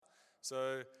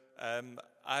So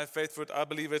I have faith for it, I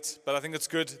believe it, but I think it's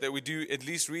good that we do at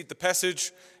least read the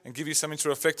passage and give you something to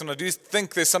reflect on. I do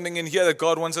think there's something in here that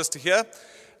God wants us to hear.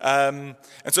 And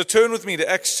so turn with me to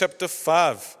Acts chapter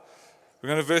 5. We're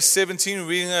going to verse 17. We're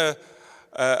reading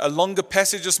a longer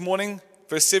passage this morning,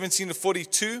 verse 17 to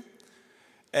 42.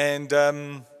 And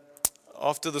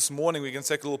after this morning, we're going to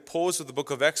take a little pause with the book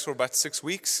of Acts for about 6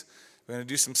 weeks. We're going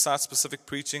to do some site-specific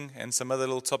preaching and some other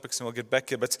little topics, and we'll get back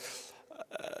here. But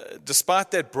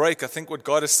despite that break, I think what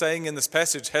God is saying in this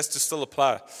passage has to still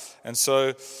apply. And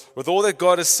so with all that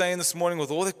God is saying this morning,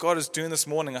 with all that God is doing this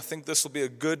morning, I think this will be a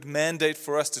good mandate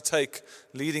for us to take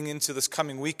leading into this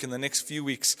coming week and the next few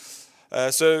weeks.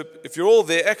 So if you're all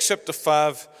there, Acts chapter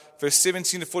 5, verse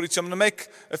 17 to 42, I'm going to make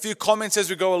a few comments as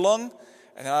we go along.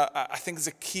 And I think there's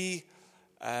a key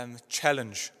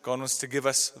challenge God wants to give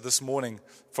us this morning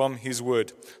from His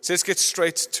Word. So let's get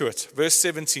straight to it. Verse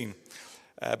 17.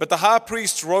 But the high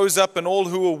priest rose up, and all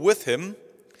who were with him,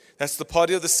 that's the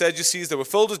party of the Sadducees, they were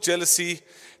filled with jealousy.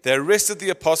 They arrested the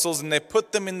apostles, and they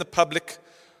put them in the public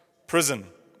prison.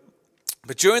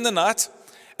 But during the night,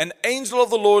 an angel of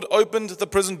the Lord opened the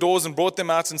prison doors and brought them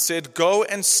out and said, "Go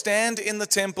and stand in the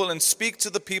temple and speak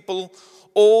to the people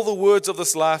all the words of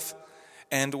this life."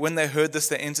 And when they heard this,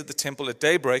 they entered the temple at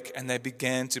daybreak, and they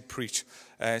began to preach,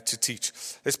 to teach.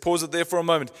 Let's pause it there for a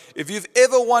moment. If you've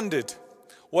ever wondered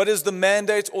what is the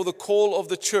mandate or the call of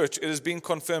the church, it is being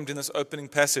confirmed in this opening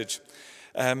passage.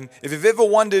 If you've ever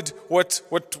wondered what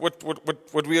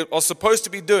we are supposed to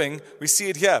be doing, we see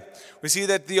it here. We see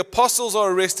that the apostles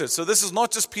are arrested. So this is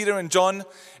not just Peter and John,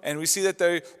 and we see that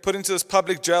they're put into this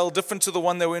public jail, different to the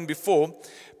one they were in before.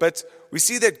 But we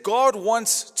see that God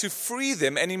wants to free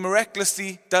them, and He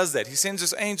miraculously does that. He sends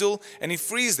this angel, and He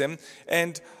frees them.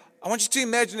 And I want you to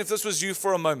imagine if this was you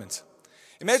for a moment.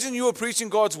 Imagine you were preaching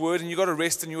God's word, and you got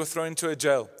arrested, and you were thrown into a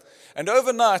jail. And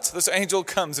overnight, this angel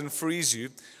comes and frees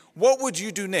you. What would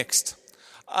you do next?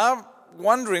 I'm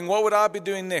wondering, what would I be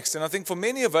doing next? And I think for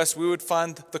many of us, we would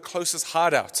find the closest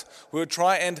hideout. We would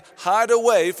try and hide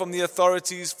away from the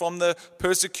authorities, from the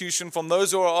persecution, from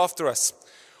those who are after us.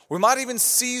 We might even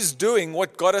cease doing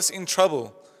what got us in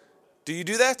trouble. Do you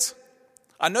do that?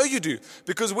 I know you do.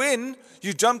 Because when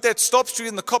you jump that stop street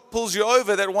and the cop pulls you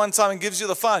over that one time and gives you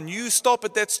the fine, you stop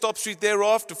at that stop street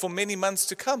thereafter for many months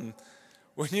to come.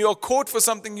 When you are caught for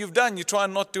something you've done, you try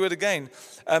and not do it again.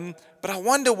 But I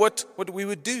wonder what we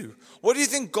would do. What do you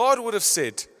think God would have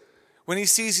said when He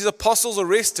sees His apostles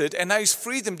arrested and now He's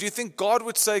freed them? Do you think God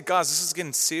would say, "Guys, this is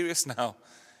getting serious now.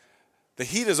 The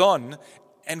heat is on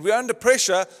and we're under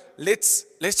pressure. Let's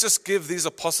just give these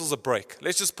apostles a break.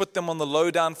 Let's just put them on the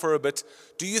lowdown for a bit."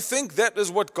 Do you think that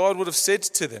is what God would have said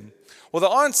to them? Well, the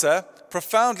answer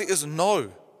profoundly is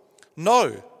no.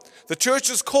 No. The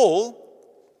church's call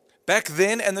back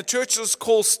then, and the church's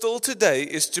call still today,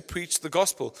 is to preach the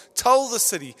gospel. Tell the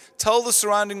city, tell the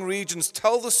surrounding regions,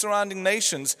 tell the surrounding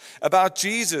nations about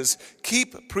Jesus.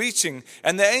 Keep preaching.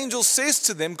 And the angel says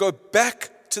to them, go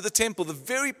back to the temple, the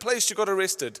very place you got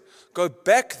arrested. Go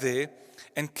back there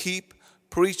and keep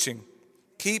preaching.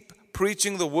 Keep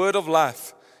preaching the word of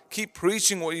life. Keep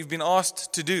preaching what you've been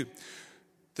asked to do.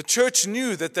 The church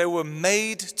knew that they were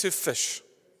made to fish.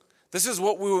 This is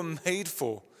what we were made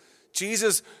for.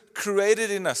 Jesus created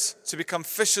in us to become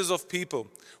fishers of people.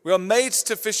 We are made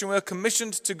to fish and we are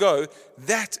commissioned to go.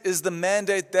 That is the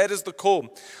mandate. That is the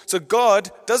call. So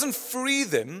God doesn't free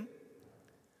them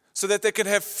so that they could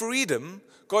have freedom.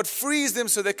 God frees them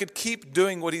so they could keep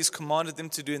doing what He's commanded them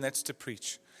to do, and that's to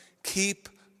preach. Keep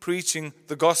preaching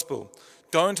the gospel.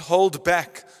 Don't hold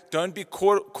back. Don't be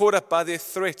caught up by their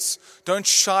threats. Don't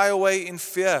shy away in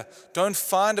fear. Don't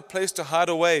find a place to hide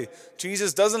away.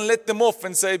 Jesus doesn't let them off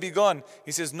and say, "Be gone."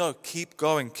 He says, no, keep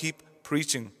going, keep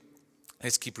preaching.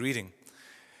 Let's keep reading.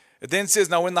 It then says,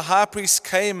 now when the high priest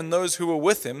came and those who were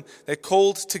with him, they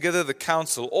called together the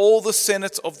council, all the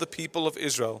senate of the people of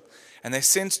Israel. And they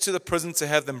sent to the prison to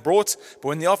have them brought. But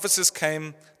when the officers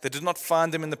came, they did not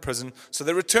find them in the prison. So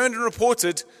they returned and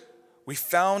reported, "We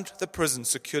found the prison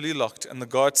securely locked and the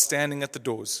guards standing at the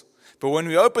doors. But when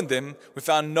we opened them, we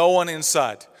found no one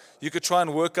inside." You could try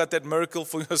and work out that miracle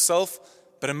for yourself,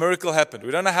 but a miracle happened.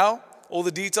 We don't know how, all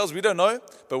the details we don't know,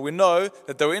 but we know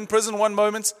that they were in prison one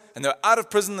moment and they were out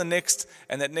of prison the next,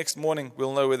 and that next morning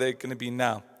we'll know where they're going to be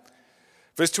now.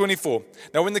 Verse 24.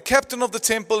 Now when the captain of the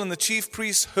temple and the chief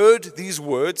priests heard these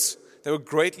words, they were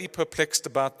greatly perplexed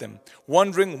about them,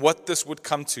 wondering what this would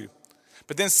come to.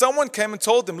 But then someone came and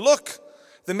told them, "Look,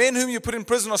 the men whom you put in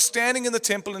prison are standing in the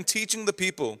temple and teaching the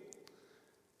people."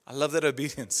 I love that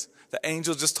obedience. The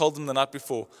angel just told them the night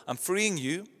before, "I'm freeing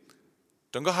you.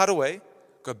 Don't go hide away.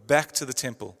 go back to the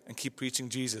temple and keep preaching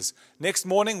Jesus. Next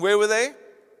morning, where were they?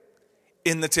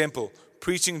 In the temple,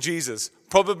 preaching Jesus,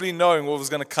 probably knowing what was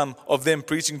going to come of them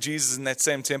preaching Jesus in that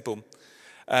same temple.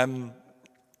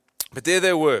 But there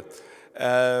they were.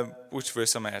 Which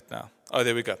verse am I at now? Oh,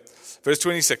 there we go. Verse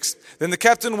 26. Then the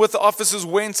captain with the officers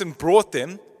went and brought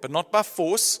them, but not by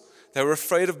force. They were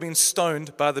afraid of being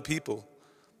stoned by the people.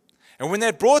 And when they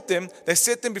had brought them, they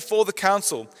set them before the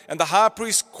council. And the high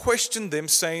priest questioned them,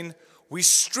 saying, "We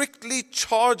strictly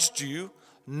charged you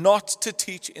not to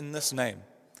teach in this name.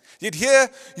 Yet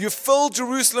here you fill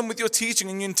Jerusalem with your teaching,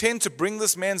 and you intend to bring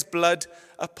this man's blood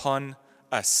upon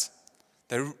us."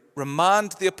 They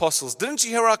remind the apostles, "Didn't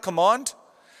you hear our command?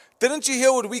 Didn't you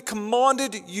hear what we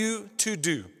commanded you to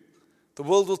do?" The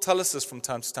world will tell us this from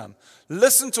time to time.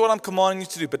 Listen to what I'm commanding you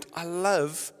to do. But I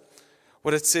love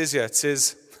what it says here. It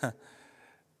says,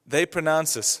 they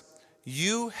pronounce this,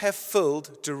 "You have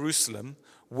filled Jerusalem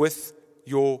with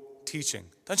your teaching."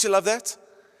 Don't you love that?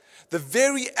 The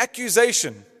very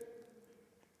accusation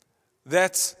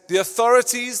that the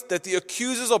authorities, that the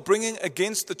accusers are bringing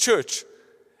against the church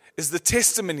is the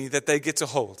testimony that they get to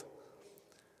hold.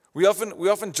 We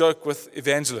often joke with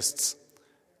evangelists,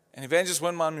 and evangelists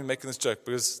won't mind me making this joke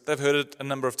because they've heard it a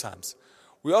number of times.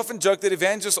 We often joke that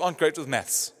evangelists aren't great with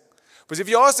maths. Because if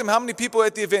you ask them how many people were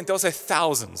at the event, they'll say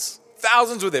thousands.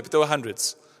 Thousands were there, but there were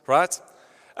hundreds, right?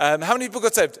 How many people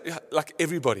got saved? Like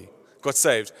everybody got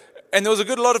saved. And there was a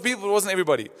good lot of people, but it wasn't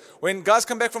everybody. When guys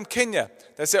come back from Kenya,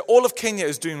 they say all of Kenya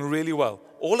is doing really well.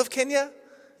 All of Kenya?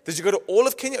 Did you go to all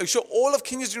of Kenya? Are you sure all of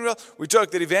Kenya is doing well? We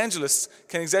joke that evangelists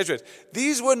can exaggerate.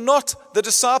 These were not the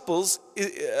disciples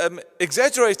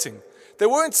exaggerating. They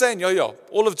weren't saying,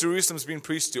 all of Jerusalem's been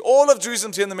preached to. All of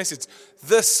Jerusalem's hearing the message.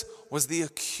 This was the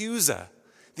accuser.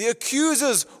 The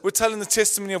accusers were telling the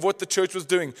testimony of what the church was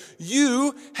doing.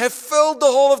 You have filled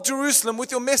the whole of Jerusalem with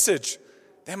your message.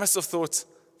 They must have thought,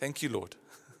 thank you, Lord.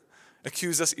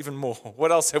 Accuse us even more.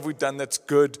 What else have we done that's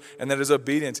good and that is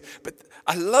obedient? But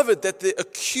I love it that the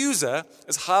accuser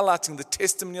is highlighting the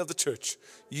testimony of the church.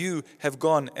 You have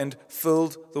gone and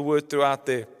filled the word throughout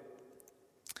there.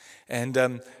 And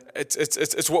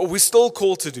it's what we're still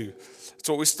called to do. It's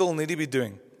what we still need to be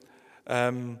doing.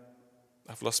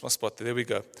 I've lost my spot there. There we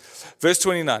go. Verse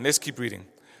 29. Let's keep reading.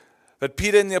 But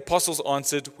Peter and the apostles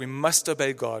answered, "We must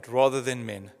obey God rather than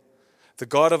men. The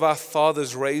God of our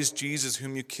fathers raised Jesus,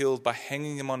 whom you killed, by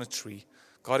hanging him on a tree.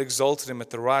 God exalted him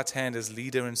at the right hand as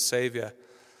leader and savior,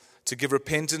 to give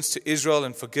repentance to Israel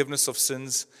and forgiveness of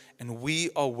sins. And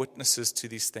we are witnesses to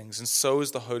these things. And so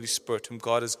is the Holy Spirit, whom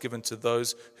God has given to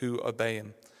those who obey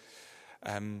him."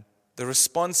 The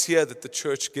response here that the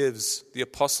church gives, the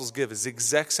apostles give, is the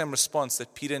exact same response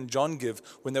that Peter and John give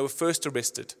when they were first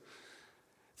arrested.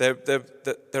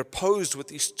 They're posed with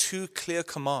these two clear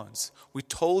commands. We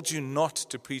told you not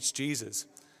to preach Jesus.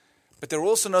 But there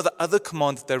also know the other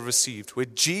command that they've received, where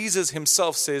Jesus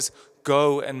himself says,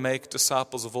 "Go and make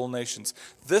disciples of all nations."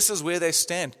 This is where they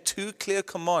stand. Two clear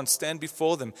commands stand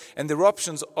before them. And their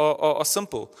options are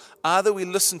simple. Either we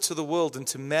listen to the world and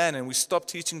to man and we stop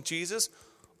teaching Jesus,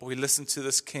 or we listen to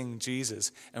this King,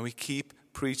 Jesus, and we keep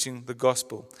preaching the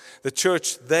gospel. The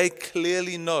church, they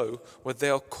clearly know what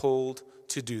they are called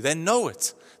to do. They know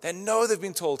it. They know they've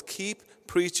been told, keep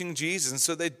preaching Jesus, and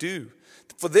so they do.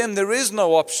 For them, there is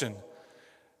no option.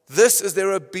 This is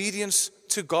their obedience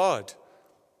to God.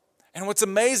 And what's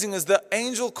amazing is the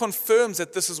angel confirms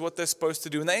that this is what they're supposed to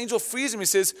do. And the angel frees him. He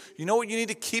says, you know what you need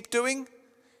to keep doing?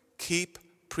 Keep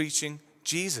preaching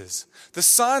Jesus. The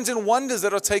signs and wonders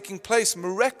that are taking place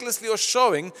miraculously are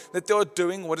showing that they are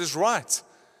doing what is right.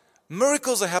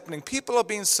 Miracles are happening. People are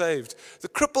being saved. The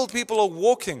crippled people are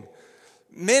walking.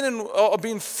 Men are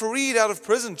being freed out of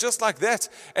prison just like that.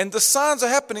 And the signs are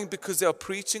happening because they are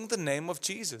preaching the name of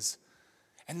Jesus.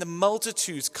 And the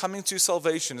multitudes coming to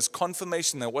salvation is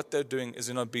confirmation that what they're doing is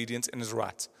in obedience and is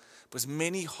right. Because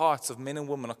many hearts of men and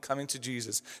women are coming to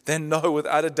Jesus. They know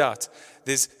without a doubt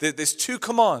there's two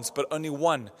commands, but only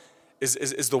one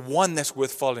is the one that's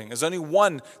worth following. There's only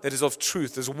one that is of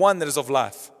truth. There's one that is of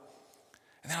life.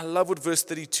 And then I love what verse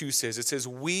 32 says. It says,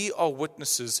 we are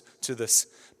witnesses to this,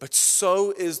 but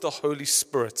so is the Holy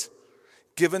Spirit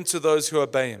given to those who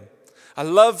obey him. I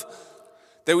love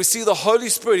that we see the Holy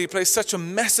Spirit. He plays such a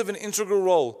massive and integral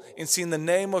role in seeing the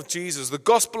name of Jesus. The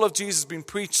gospel of Jesus being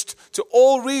preached to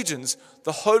all regions.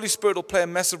 The Holy Spirit will play a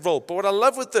massive role. But what I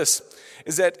love with this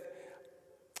is that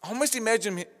I almost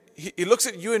imagine he looks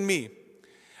at you and me.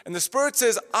 And the Spirit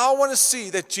says, I want to see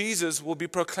that Jesus will be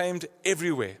proclaimed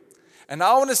everywhere. And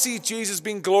I want to see Jesus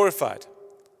being glorified.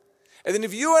 And then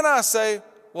if you and I say,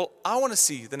 well, I want to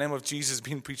see the name of Jesus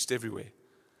being preached everywhere.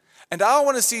 And I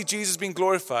want to see Jesus being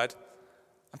glorified.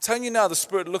 I'm telling you now, the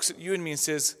Spirit looks at you and me and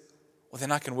says, well,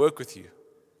 then I can work with you.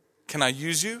 Can I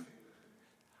use you?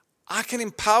 I can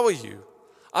empower you.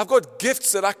 I've got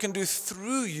gifts that I can do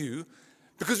through you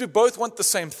because we both want the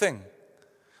same thing.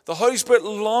 The Holy Spirit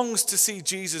longs to see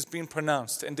Jesus being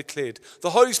pronounced and declared. The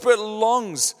Holy Spirit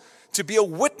longs to be a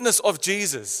witness of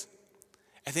Jesus.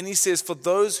 And then he says, for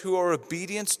those who are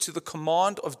obedient to the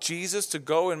command of Jesus to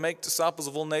go and make disciples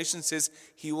of all nations, says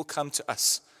he will come to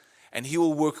us. And he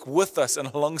will work with us and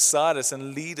alongside us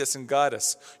and lead us and guide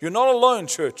us. You're not alone,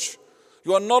 church.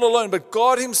 You are not alone, but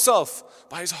God himself,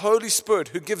 by his Holy Spirit,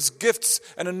 who gives gifts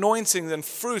and anointings and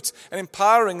fruit and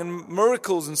empowering and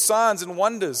miracles and signs and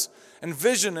wonders and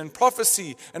vision and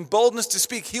prophecy and boldness to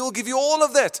speak, he will give you all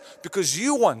of that because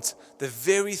you want the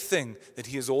very thing that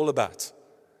he is all about.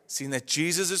 Seeing that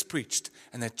Jesus is preached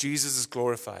and that Jesus is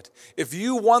glorified. If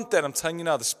you want that, I'm telling you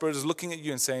now, the Spirit is looking at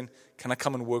you and saying, can I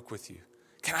come and work with you?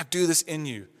 Can I do this in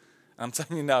you? And I'm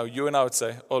telling you now, you and I would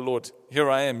say, oh Lord, here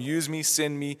I am. Use me,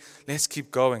 send me. Let's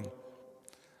keep going.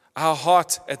 Our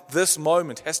heart at this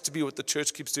moment has to be what the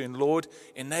church keeps doing. Lord,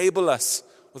 enable us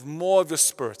with more of your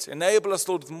Spirit. Enable us,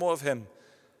 Lord, with more of him.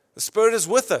 The Spirit is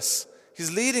with us.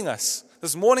 He's leading us.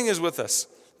 This morning is with us.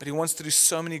 But he wants to do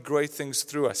so many great things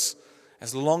through us.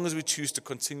 As long as we choose to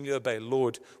continue to obey,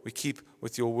 Lord, we keep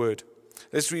with your word.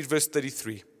 Let's read verse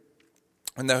 33.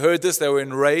 When they heard this, they were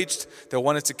enraged. They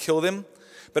wanted to kill them.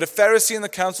 But a Pharisee in the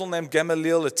council named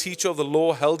Gamaliel, a teacher of the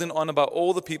law, held in honor by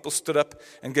all the people, stood up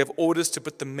and gave orders to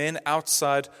put the men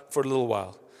outside for a little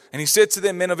while. And he said to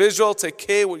them, men of Israel, take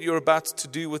care what you're about to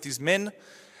do with these men.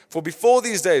 For before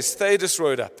these days, Theudas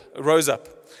rose up,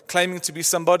 claiming to be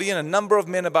somebody, and a number of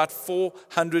men, about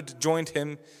 400, joined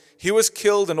him. He was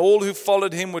killed, and all who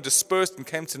followed him were dispersed and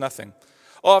came to nothing.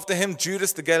 After him,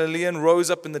 Judas the Galilean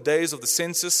rose up in the days of the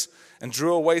census and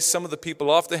drew away some of the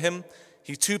people after him.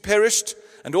 He too perished,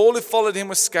 and all who followed him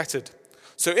were scattered.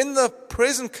 So in the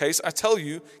present case, I tell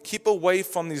you, keep away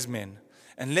from these men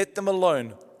and let them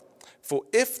alone. For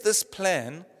if this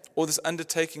plan or this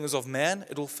undertaking is of man,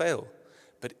 it will fail.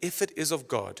 But if it is of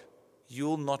God, you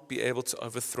will not be able to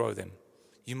overthrow them.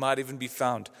 You might even be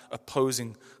found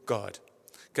opposing God.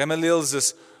 Gamaliel is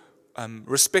this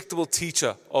respectable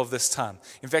teacher of this time.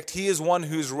 In fact, he is one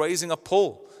who is raising up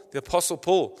Paul, the Apostle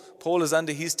Paul. Paul is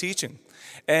under his teaching.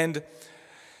 And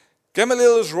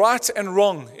Gamaliel is right and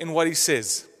wrong in what he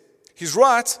says. He's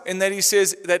right in that he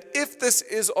says that if this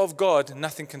is of God,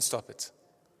 nothing can stop it.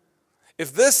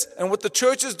 If this and what the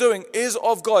church is doing is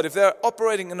of God, if they're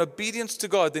operating in obedience to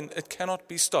God, then it cannot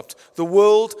be stopped. The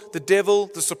world, the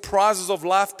devil, the surprises of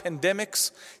life,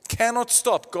 pandemics, cannot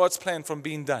stop God's plan from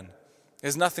being done.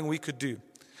 There's nothing we could do.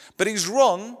 But he's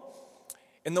wrong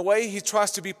in the way he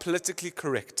tries to be politically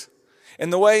correct. In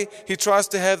the way he tries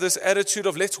to have this attitude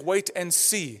of let's wait and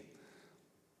see.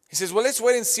 He says, well, let's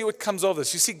wait and see what comes of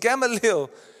this. You see, Gamaliel,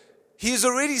 he's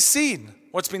already seen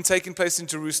what's been taking place in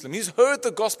Jerusalem. He's heard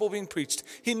the gospel being preached.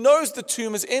 He knows the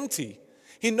tomb is empty.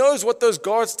 He knows what those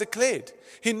guards declared.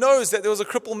 He knows that there was a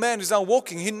crippled man who's now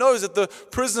walking. He knows that the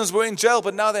prisoners were in jail,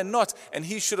 but now they're not. And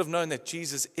he should have known that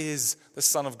Jesus is the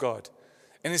Son of God.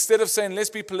 And instead of saying, let's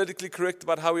be politically correct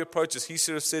about how we approach this, he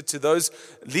should have said to those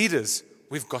leaders,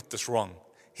 we've got this wrong.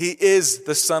 He is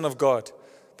the Son of God.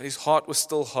 But his heart was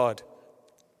still hard.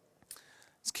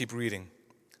 Let's keep reading.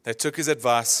 They took his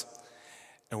advice,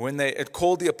 and when they had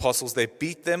called the apostles, they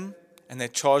beat them, and they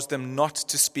charged them not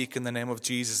to speak in the name of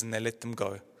Jesus, and they let them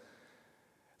go.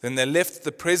 Then they left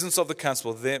the presence of the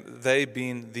council, they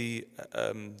being the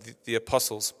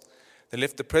apostles. They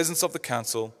left the presence of the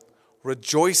council,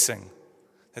 rejoicing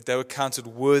that they were counted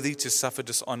worthy to suffer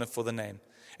dishonor for the name.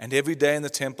 And every day in the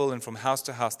temple and from house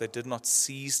to house, they did not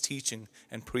cease teaching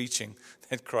and preaching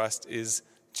that Christ is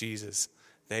Jesus.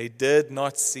 They did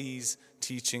not cease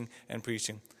teaching and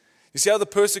preaching. You see how the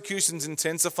persecution's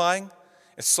intensifying?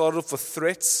 It started off with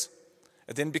threats.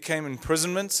 It then became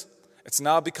imprisonment. It's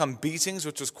now become beatings,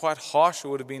 which was quite harsh. It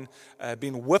would have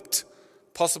been whipped,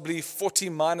 possibly 40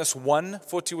 minus 1.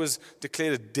 40 was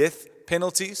declared a death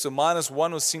penalty, so minus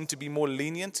 1 was seen to be more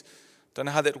lenient. Don't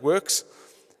know how that works.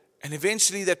 And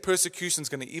eventually that persecution is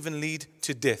going to even lead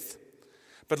to death.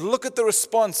 But look at the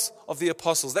response of the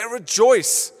apostles. They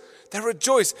rejoice. They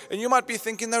rejoice. And you might be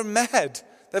thinking they're mad.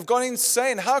 They've gone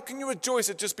insane. How can you rejoice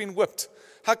at just being whipped?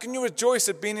 How can you rejoice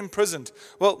at being imprisoned?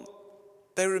 Well,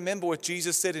 they remember what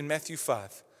Jesus said in Matthew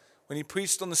 5 when he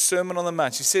preached on the Sermon on the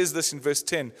Mount. He says this in verse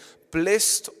 10,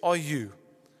 blessed are you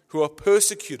who are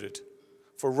persecuted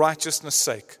for righteousness'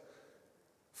 sake,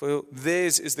 for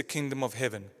theirs is the kingdom of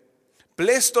heaven.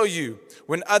 Blessed are you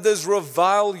when others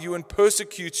revile you and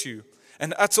persecute you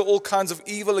and utter all kinds of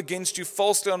evil against you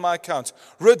falsely on my account.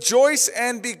 Rejoice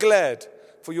and be glad,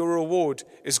 for your reward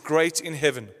is great in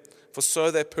heaven, for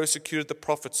so they persecuted the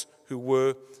prophets who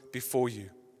were before you.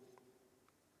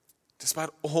 Despite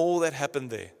all that happened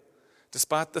there,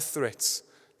 despite the threats,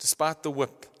 despite the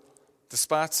whip,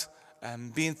 despite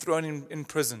being thrown in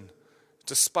prison,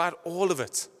 despite all of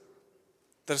it,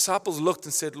 the disciples looked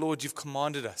and said, Lord, you've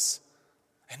commanded us.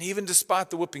 And even despite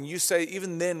the whipping, you say,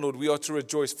 even then, Lord, we are to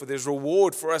rejoice, for there's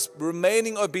reward for us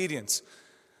remaining obedient.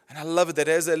 And I love it that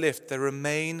as they left, they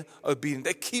remain obedient.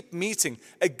 They keep meeting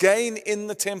again in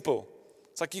the temple.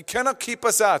 It's like, you cannot keep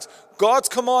us out. God's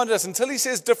commanded us. Until he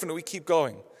says different, we keep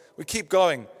going. We keep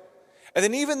going. And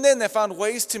then even then, they found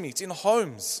ways to meet in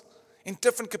homes, in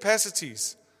different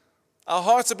capacities. Our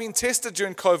hearts are being tested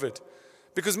during COVID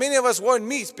because many of us won't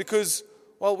meet because,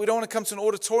 well, we don't want to come to an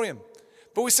auditorium.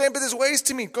 But we're saying, but there's ways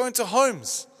to meet, going to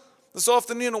homes. This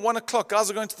afternoon at 1 o'clock, guys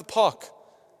are going to the park,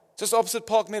 just opposite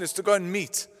Park Meadows, to go and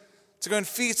meet, to go and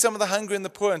feed some of the hungry and the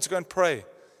poor, and to go and pray.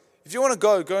 If you want to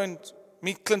go and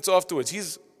meet Clint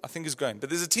afterwards. I think he's going. But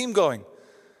there's a team going.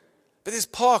 But there's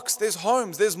parks, there's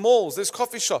homes, there's malls, there's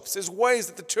coffee shops. There's ways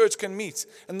that the church can meet.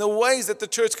 And the ways that the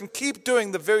church can keep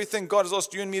doing the very thing God has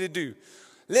asked you and me to do.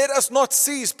 Let us not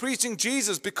cease preaching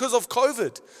Jesus because of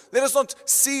COVID. Let us not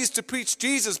cease to preach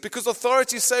Jesus because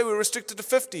authorities say we're restricted to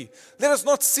 50. Let us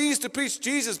not cease to preach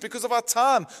Jesus because of our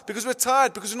time, because we're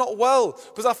tired, because we're not well,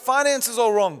 because our finances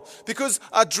are wrong, because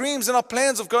our dreams and our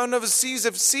plans of going overseas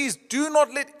have ceased. Do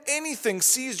not let anything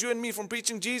seize you and me from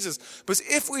preaching Jesus. Because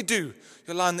if we do,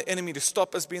 you're allowing the enemy to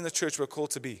stop us being the church we're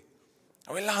called to be.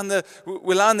 And we're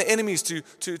allowing the enemies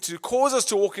to cause us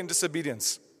to walk in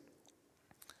disobedience.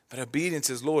 But obedience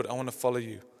is, Lord, I want to follow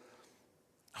you.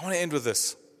 I want to end with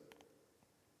this.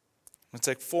 I'm going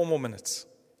to take 4 more minutes.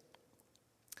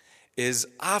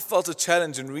 I felt a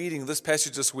challenge in reading this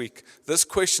passage this week. This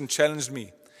question challenged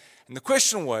me. And the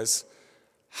question was,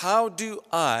 how do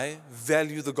I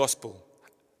value the gospel?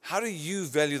 How do you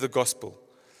value the gospel?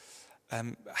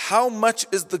 How much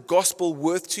is the gospel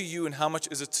worth to you and how much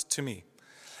is it to me?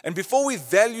 And before we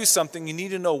value something, you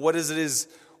need to know what it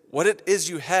is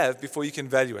you have before you can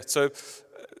value it. So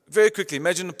very quickly,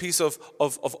 imagine a piece of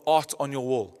art on your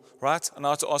wall, right? And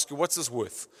I have to ask you, what's this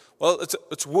worth? Well,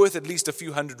 it's worth at least a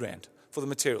few $100 for the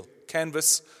material.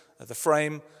 Canvas, the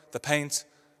frame, the paint,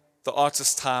 the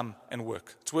artist's time and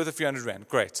work. It's worth a few $100.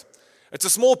 Great. It's a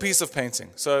small piece of painting,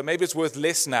 so maybe it's worth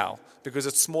less now because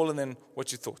it's smaller than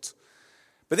what you thought.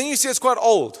 But then you see it's quite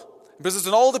old. Because it's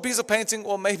an older piece of painting,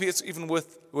 or maybe it's even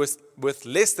worth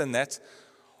less than that.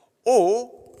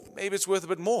 Or maybe it's worth a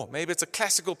bit more. Maybe it's a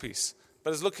classical piece,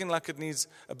 but it's looking like it needs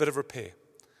a bit of repair.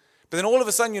 But then all of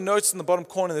a sudden you notice in the bottom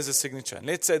corner there's a signature. And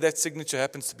let's say that signature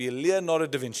happens to be Leonardo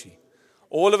da Vinci.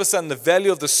 All of a sudden the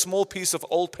value of this small piece of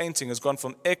old painting has gone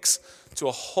from X to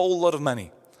a whole lot of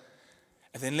money.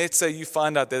 And then let's say you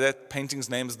find out that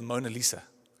painting's name is the Mona Lisa.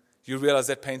 You realize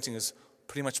that painting is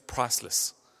pretty much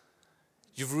priceless.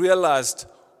 You've realized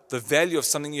the value of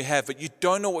something you have, but you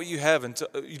don't know what you have.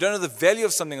 You don't know the value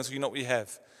of something until you know what you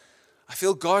have. I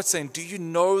feel God saying, do you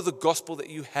know the gospel that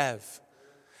you have?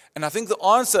 And I think the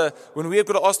answer, when we have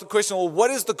got to ask the question, well, what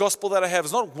is the gospel that I have?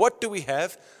 It's not what do we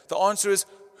have. The answer is,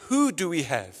 who do we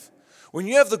have? When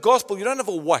you have the gospel, you don't have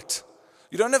a what.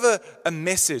 You don't have a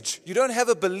message. You don't have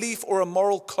a belief or a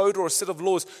moral code or a set of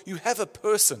laws. You have a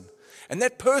person. And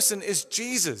that person is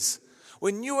Jesus.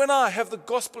 When you and I have the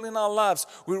gospel in our lives,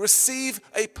 we receive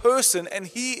a person and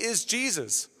he is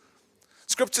Jesus.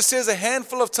 Scripture says a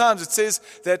handful of times, it says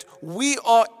that we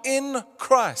are in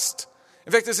Christ.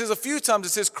 In fact, it says a few times, it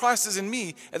says Christ is in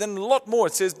me, and then a lot more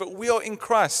it says, but we are in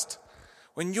Christ.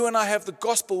 When you and I have the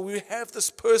gospel, we have this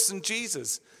person,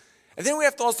 Jesus. And then we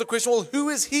have to ask the question, well, who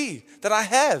is he that I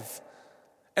have?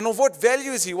 And of what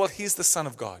value is he? Well, he's the Son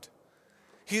of God.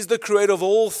 He's the creator of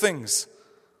all things.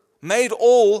 Made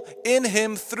all in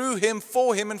him, through him,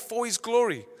 and for his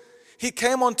glory. He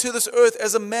came onto this earth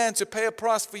as a man to pay a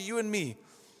price for you and me,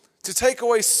 to take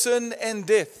away sin and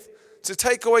death, to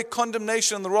take away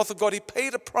condemnation and the wrath of God. He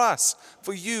paid a price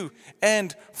for you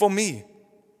and for me.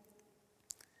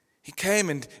 He came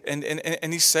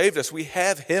and he saved us. We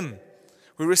have him.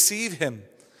 We receive him.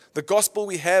 The gospel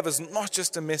we have is not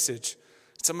just a message.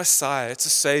 It's a Messiah. It's a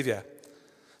Savior.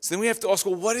 So then we have to ask,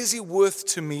 well, what is he worth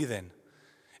to me then?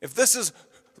 If this is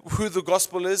who the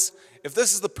gospel is, if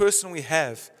this is the person we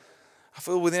have, I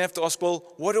feel we then have to ask, well,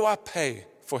 what do I pay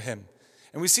for him?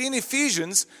 And we see in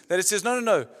Ephesians that it says,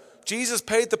 no. Jesus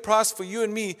paid the price for you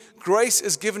and me. Grace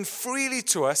is given freely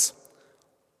to us.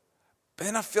 But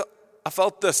then I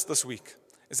felt this week,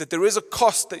 is that there is a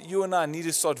cost that you and I need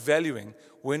to start valuing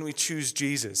when we choose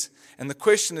Jesus. And the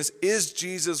question is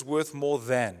Jesus worth more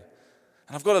than?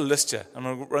 And I've got a list here. I'm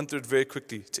going to run through it very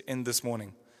quickly to end this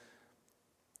morning.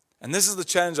 And this is the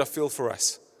challenge I feel for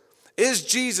us. Is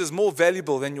Jesus more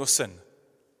valuable than your sin?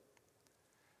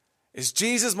 Is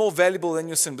Jesus more valuable than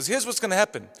your sin? Because here's what's going to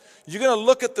happen. You're going to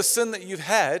look at the sin that you've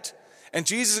had, and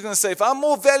Jesus is going to say, if I'm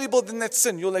more valuable than that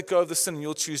sin, you'll let go of the sin and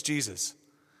you'll choose Jesus.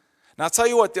 Now, I'll tell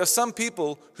you what, there are some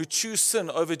people who choose sin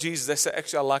over Jesus. They say,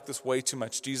 actually, I like this way too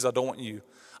much. Jesus, I don't want you.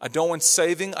 I don't want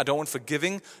saving. I don't want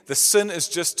forgiving. The sin is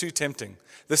just too tempting.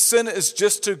 The sin is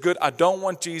just too good. I don't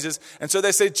want Jesus. And so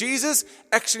they say, Jesus,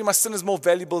 actually, my sin is more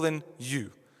valuable than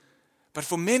you. But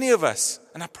for many of us,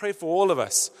 and I pray for all of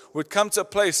us, we'd come to a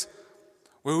place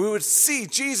where we would see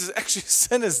Jesus, actually,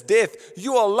 sin is death.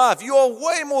 You are life. You are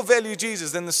way more value,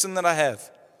 Jesus, than the sin that I have.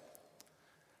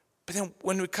 But then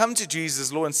when we come to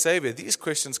Jesus, Lord and Savior, these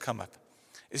questions come up.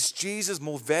 Is Jesus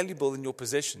more valuable than your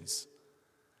possessions?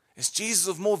 Is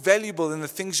Jesus more valuable than the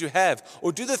things you have?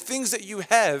 Or do the things that you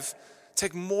have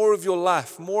take more of your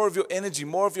life, more of your energy,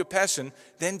 more of your passion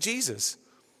than Jesus?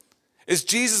 Is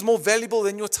Jesus more valuable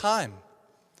than your time?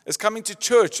 Is coming to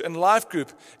church and life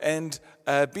group and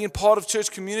being part of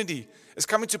church community, is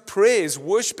coming to prayers,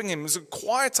 worshiping Him, is a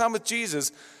quiet time with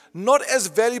Jesus not as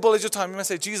valuable as your time? You might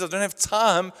say, Jesus, I don't have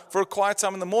time for a quiet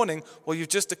time in the morning. Well, you've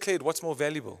just declared what's more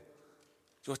valuable.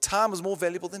 Your time is more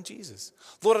valuable than Jesus.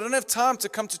 Lord, I don't have time to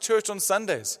come to church on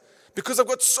Sundays because I've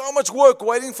got so much work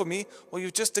waiting for me. Well,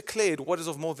 you've just declared what is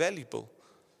of more valuable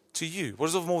to you. What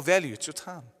is of more value? It's your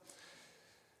time.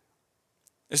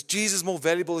 Is Jesus more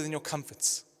valuable than your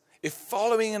comforts? If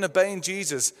following and obeying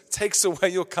Jesus takes away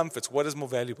your comforts, what is more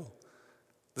valuable?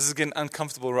 This is getting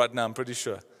uncomfortable right now, I'm pretty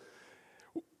sure.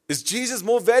 Is Jesus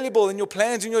more valuable than your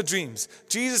plans and your dreams?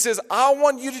 Jesus says, I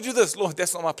want you to do this. Lord,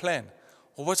 that's not my plan.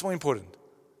 Well, what's more important?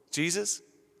 Jesus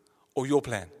or your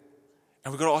plan?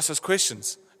 And we've got to ask those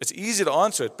questions. It's easy to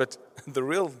answer it, but the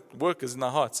real work is in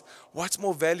our hearts. What's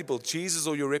more valuable, Jesus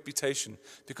or your reputation?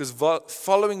 Because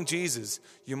following Jesus,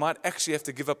 you might actually have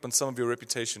to give up on some of your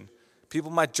reputation. People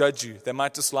might judge you. They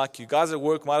might dislike you. Guys at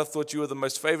work might have thought you were the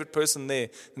most favorite person there.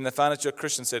 And they found out you're a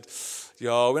Christian and said,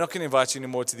 we're not going to invite you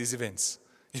anymore to these events.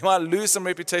 You might lose some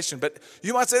reputation, but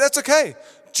you might say, that's okay.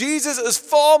 Jesus is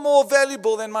far more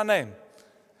valuable than my name.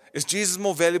 Is Jesus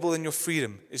more valuable than your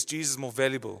freedom? Is Jesus more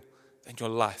valuable than your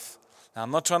life? Now,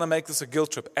 I'm not trying to make this a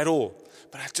guilt trip at all,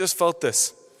 but I just felt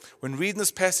this. When reading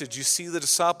this passage, you see the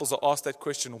disciples are asked that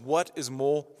question, what is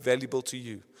more valuable to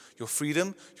you? Your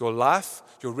freedom, your life,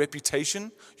 your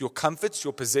reputation, your comforts,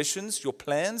 your possessions, your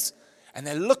plans? And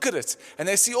they look at it, and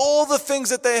they see all the things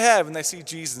that they have, and they see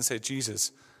Jesus and say,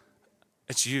 Jesus,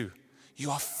 it's you.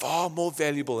 You are far more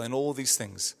valuable than all these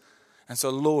things. And so,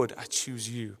 Lord, I choose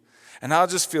you. And I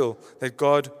just feel that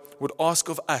God would ask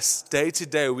of us, day to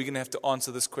day, we're going to have to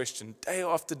answer this question. Day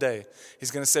after day,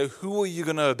 He's going to say, who are you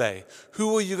going to obey?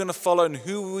 Who are you going to follow? And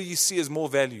who will you see as more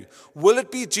value? Will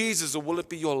it be Jesus or will it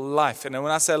be your life? And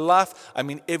when I say life, I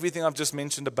mean everything I've just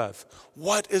mentioned above.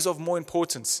 What is of more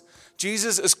importance?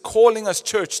 Jesus is calling us,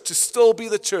 church, to still be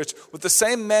the church with the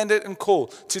same mandate and call,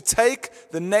 to take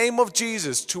the name of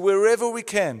Jesus to wherever we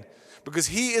can. Because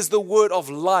He is the word of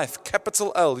life,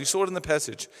 capital L. You saw it in the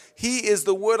passage. He is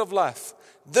the word of life.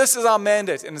 This is our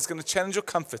mandate, and it's going to challenge your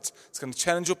comfort. It's going to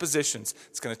challenge your possessions.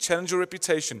 It's going to challenge your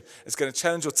reputation. It's going to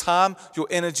challenge your time, your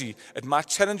energy. It might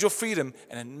challenge your freedom,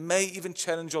 and it may even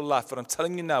challenge your life. But I'm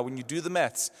telling you now, when you do the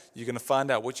maths, you're going to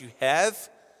find out what you have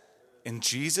in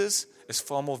Jesus is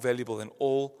far more valuable than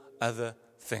all other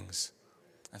things.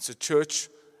 And so, church,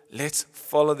 let's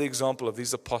follow the example of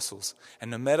these apostles. And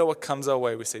no matter what comes our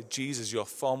way, we say, Jesus, you are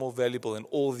far more valuable than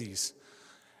all these.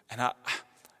 And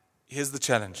here's the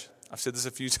challenge. I've said this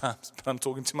a few times, but I'm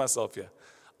talking to myself here.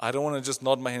 I don't want to just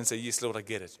nod my head and say, yes, Lord, I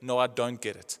get it. No, I don't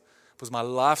get it. Because my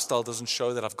lifestyle doesn't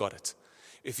show that I've got it.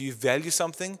 If you value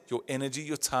something, your energy,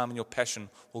 your time, and your passion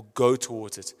will go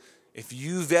towards it. If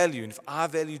you value, and if I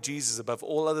value Jesus above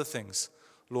all other things,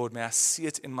 Lord, may I see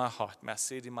it in my heart. May I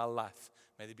see it in my life.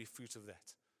 May there be fruit of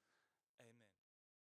that.